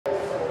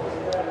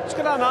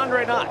Let's get on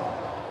Andre Knott.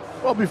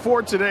 Well,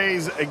 before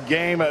today's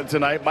game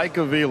tonight, Mike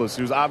Aviles,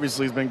 who's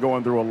obviously has been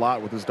going through a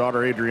lot with his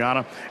daughter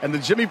Adriana, and the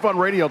Jimmy Fund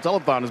Radio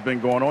Telethon has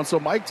been going on. So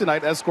Mike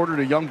tonight escorted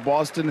a young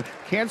Boston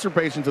cancer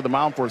patient to the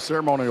mound for a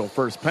ceremonial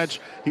first pitch.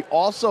 He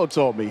also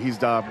told me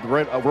he's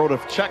wrote a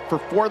check for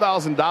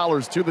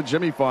 $4,000 to the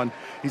Jimmy Fund.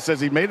 He says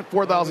he made it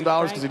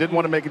 $4,000 because he didn't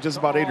want to make it just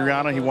about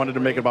Adriana. He wanted to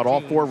make it about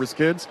all four of his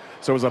kids.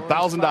 So it was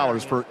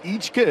 $1,000 for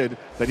each kid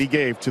that he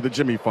gave to the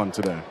Jimmy Fund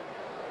today.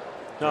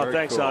 No,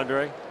 thanks, cool.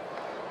 Andre.